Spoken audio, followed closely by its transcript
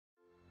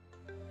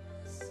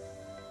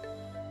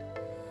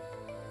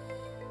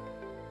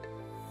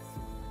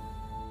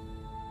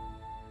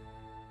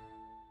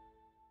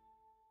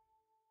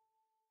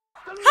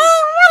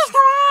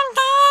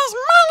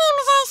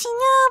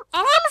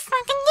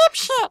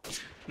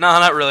Nah,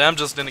 not really. I'm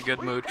just in a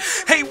good mood.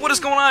 Hey, what is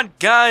going on,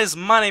 guys?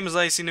 My name is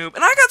ICeEeYN00B,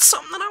 and I got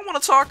something that I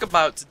want to talk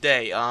about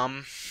today.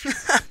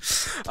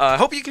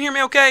 Hope you can hear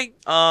me okay.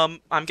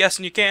 I'm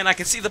guessing you can. I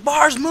can see the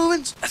bars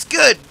moving. That's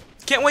good.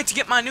 Can't wait to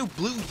get my new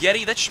blue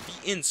Yeti. That should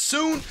be in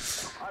soon.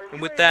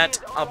 And with that,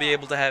 I'll be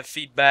able to have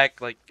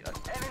feedback. Like,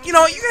 you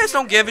know, you guys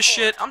don't give a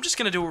shit. I'm just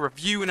gonna do a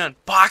review and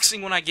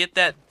unboxing when I get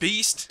that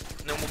beast,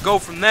 and then we'll go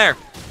from there.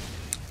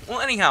 Well,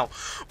 anyhow,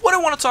 what I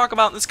want to talk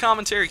about in this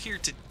commentary here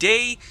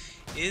today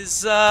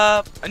is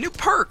a new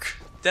perk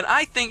that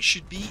I think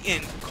should be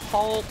in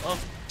Call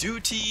of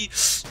Duty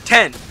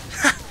 10.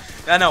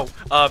 I know,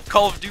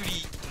 Call of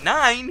Duty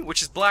 9,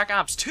 which is Black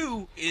Ops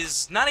 2,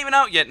 is not even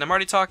out yet, and I'm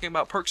already talking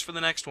about perks for the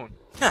next one.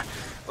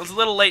 It was a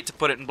little late to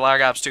put it in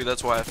Black Ops 2,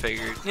 that's why I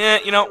figured, yeah,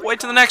 you know, wait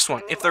till the next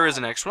one, if there is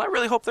a next one. I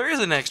really hope there is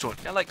a next one.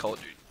 I like Call of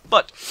Duty.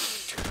 But,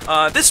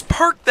 this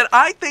perk that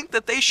I think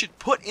that they should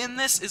put in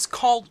this is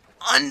called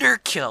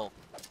Underkill.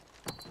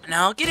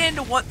 Now, I'll get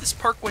into what this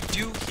perk would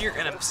do here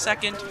in a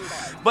second,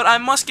 but I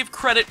must give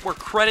credit where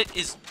credit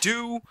is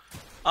due.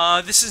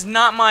 This is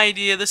not my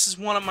idea, this is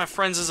one of my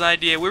friends'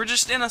 idea. We were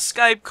just in a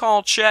Skype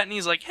call chat, and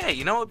he's like, hey,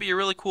 you know what would be a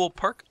really cool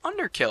perk?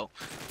 Underkill.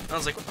 And I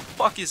was like, what the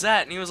fuck is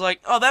that? And he was like,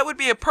 oh, that would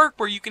be a perk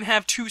where you can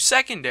have 2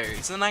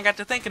 secondaries. And then I got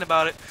to thinking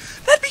about it.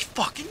 That'd be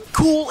fucking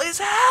cool as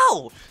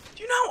hell!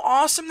 Do you know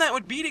how awesome that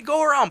would be to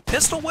go around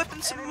pistol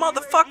whipping some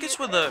motherfuckers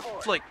with a,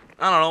 like,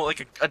 I don't know,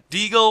 like a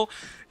deagle,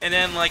 and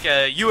then like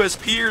a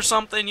USP or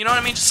something, you know what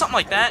I mean? Just something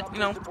like that, you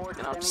know,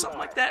 just something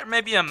like that. Or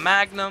maybe a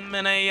Magnum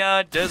and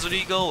a Desert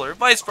Eagle, or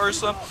vice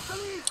versa.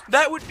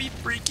 That would be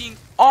freaking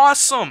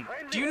awesome.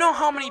 Do you know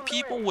how many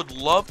people would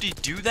love to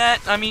do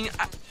that? I mean,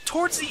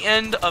 towards the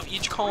end of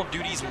each Call of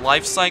Duty's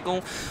life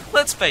cycle,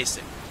 let's face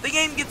it, the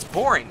game gets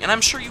boring, and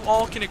I'm sure you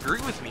all can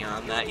agree with me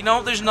on that. You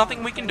know, there's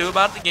nothing we can do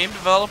about it. The game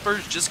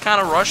developers just kind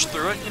of rush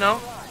through it, you know,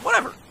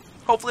 whatever.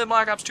 Hopefully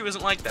Black Ops 2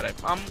 isn't like that.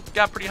 I've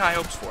got pretty high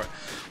hopes for it.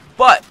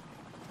 But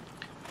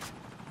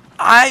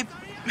I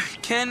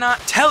cannot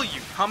tell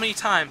you how many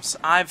times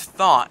I've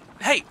thought,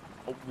 hey,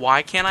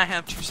 why can't I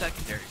have 2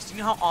 secondaries? Do you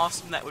know how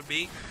awesome that would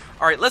be?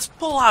 Alright, let's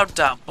pull out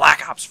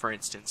Black Ops, for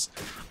instance.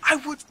 I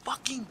would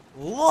fucking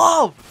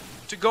love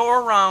to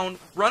go around,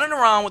 running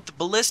around with the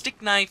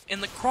ballistic knife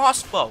and the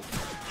crossbow.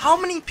 How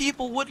many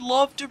people would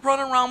love to run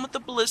around with the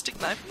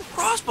ballistic knife and the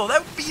crossbow?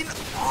 That would be an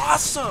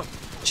awesome,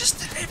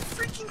 just a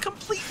freaking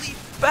completely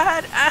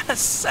badass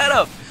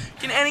setup.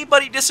 Can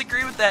anybody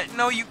disagree with that?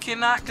 No, you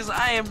cannot, because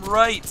I am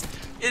right.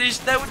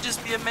 That would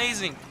just be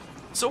amazing.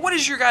 So what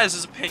is your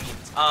guys'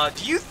 opinions?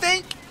 Do you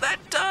think that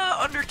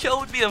Underkill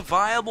would be a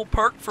viable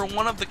perk for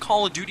one of the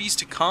Call of Duties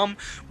to come?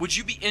 Would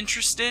you be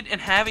interested in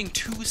having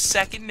 2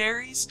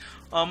 secondaries?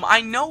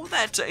 I know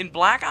that in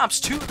Black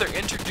Ops 2 they're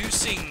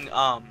introducing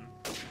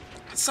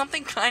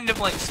something kind of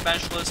like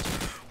Specialist,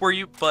 where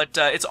you, but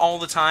it's all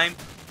the time,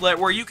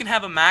 where you can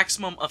have a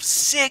maximum of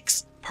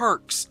 6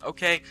 perks,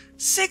 okay?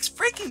 6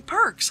 freaking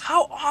perks!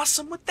 How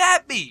awesome would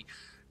that be?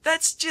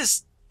 That's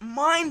just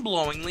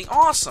mind-blowingly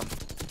awesome.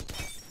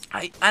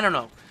 I don't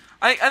know.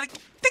 I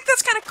think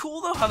that's kind of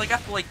cool, though, how they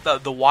got, like,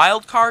 the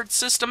wild card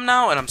system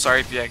now. And I'm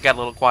sorry if I got a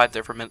little quiet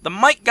there for a minute. The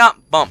mic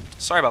got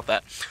bumped. Sorry about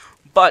that.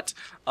 But,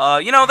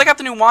 you know, they got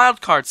the new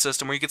wild card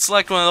system where you can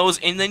select one of those,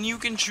 and then you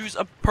can choose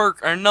a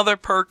perk or another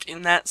perk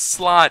in that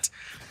slot.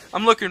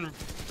 I'm looking,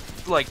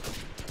 like,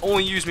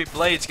 Only Use Me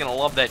Blade's gonna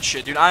love that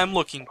shit, dude. I'm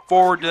looking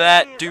forward to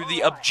that. Dude, the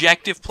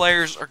objective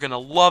players are gonna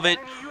love it.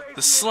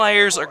 The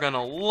Slayers are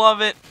gonna love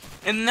it.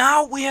 And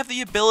now we have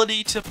the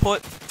ability to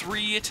put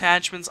 3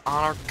 attachments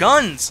on our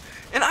guns.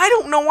 And I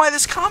don't know why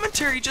this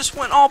commentary just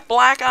went all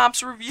Black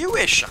Ops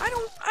review-ish. I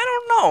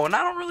don't know, and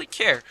I don't really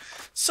care.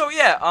 So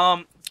yeah,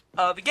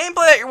 the gameplay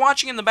that you're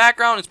watching in the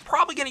background is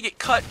probably going to get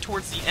cut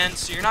towards the end,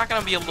 so you're not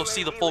going to be able to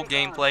see the full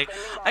gameplay.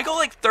 I go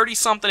like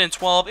 30-something and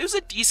 12. It was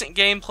a decent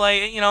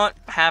gameplay, you know,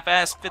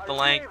 half-assed, fit the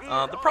length.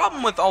 The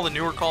problem with all the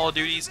newer Call of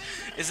Duties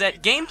is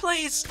that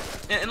gameplays,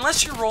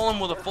 unless you're rolling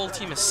with a full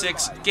team of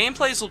 6,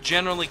 gameplays will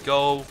generally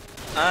go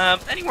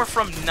anywhere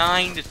from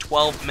 9 to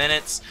 12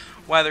 minutes,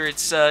 whether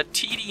it's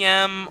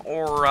TDM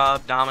or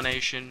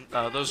Domination.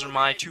 Those are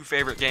my 2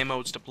 favorite game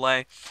modes to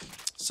play.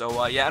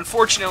 So, yeah,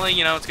 unfortunately,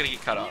 you know, it's going to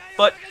get cut off.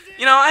 But,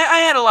 you know, I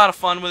had a lot of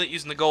fun with it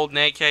using the Golden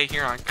AK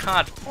here on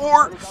COD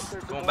 4.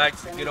 Going back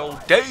to the good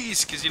old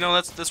days, because, you know,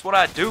 that's what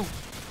I do.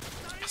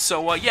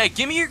 So, yeah,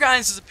 give me your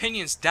guys'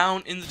 opinions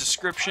down in the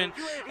description,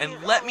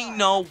 and let me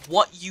know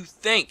what you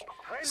think.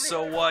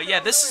 So, yeah,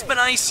 this has been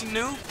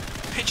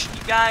ICeEeYN00B, pitching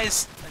you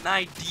guys an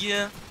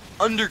idea,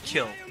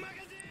 Underkill.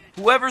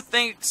 Whoever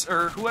thinks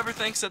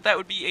that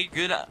would be a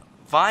good,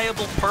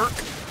 viable perk,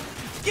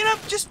 you know,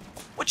 just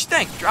what you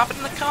think. Drop it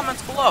in the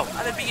comments below.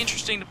 That'd be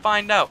interesting to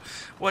find out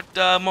what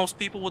most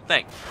people would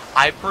think.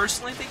 I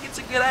personally think it's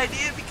a good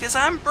idea because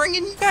I'm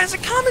bringing you guys a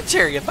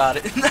commentary about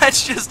it, and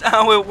that's just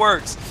how it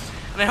works.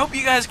 And I hope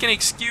you guys can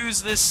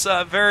excuse this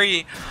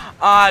very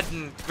odd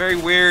and very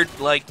weird,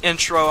 like,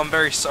 intro. I'm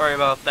very sorry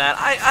about that.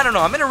 I don't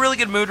know. I'm in a really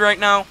good mood right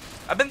now.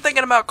 I've been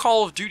thinking about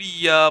Call of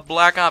Duty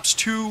Black Ops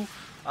 2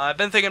 I've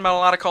been thinking about a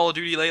lot of Call of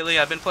Duty lately.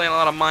 I've been playing a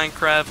lot of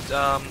Minecraft.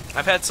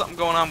 I've had something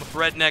going on with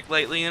Redneck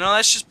lately. You know,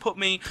 that's just put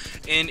me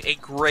in a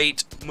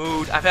great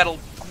mood. I've had a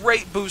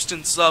great boost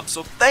in subs,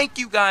 so thank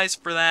you guys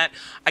for that.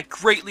 I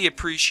greatly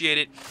appreciate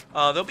it.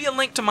 There'll be a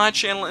link to my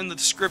channel in the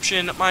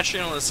description. My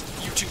channel is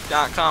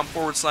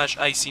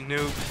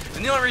youtube.com/ICeeEeYN00B.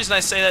 And the only reason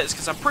I say that is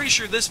because I'm pretty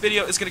sure this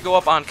video is going to go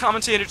up on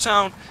Commentator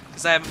Town,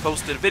 because I haven't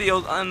posted a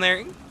video on there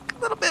in a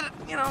little bit,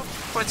 you know,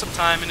 quite some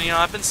time, and, you know,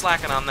 I've been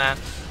slacking on that.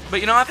 But,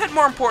 you know, I've had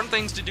more important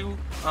things to do.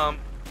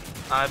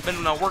 I've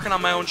been working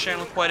on my own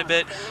channel quite a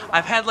bit.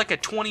 I've had like a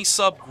 20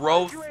 sub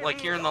growth,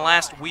 like here in the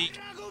last week.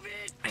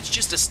 It's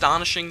just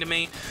astonishing to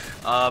me,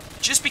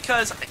 just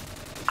because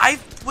I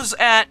was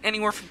at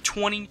anywhere from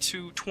 20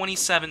 to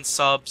 27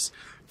 subs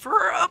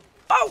for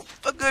about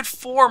a good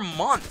 4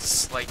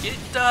 months. Like, it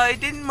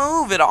didn't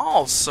move at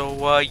all,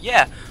 so,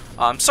 yeah.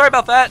 I'm sorry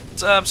about that.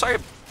 I'm sorry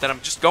that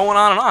I'm just going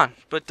on and on.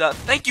 But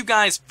thank you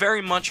guys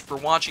very much for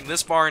watching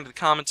this far into the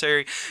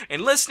commentary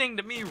and listening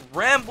to me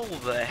ramble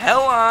the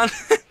hell on,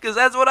 because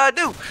that's what I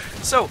do.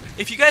 So,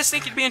 if you guys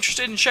think you'd be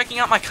interested in checking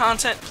out my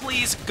content,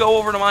 please go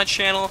over to my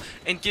channel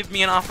and give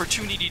me an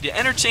opportunity to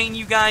entertain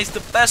you guys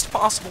the best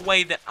possible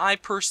way that I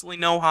personally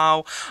know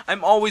how.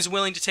 I'm always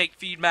willing to take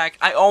feedback.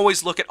 I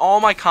always look at all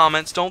my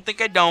comments. Don't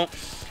think I don't.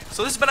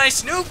 So this has been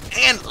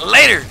ICeEeYN00B, and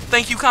later!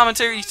 Thank you,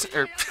 Commentator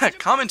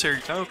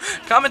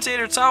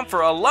Tom,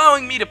 for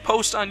allowing me to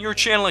post on your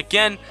channel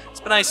again. It's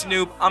been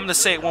ICeEeYN00B. I'm gonna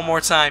say it one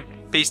more time.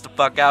 Peace the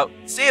fuck out.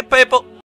 See ya, people!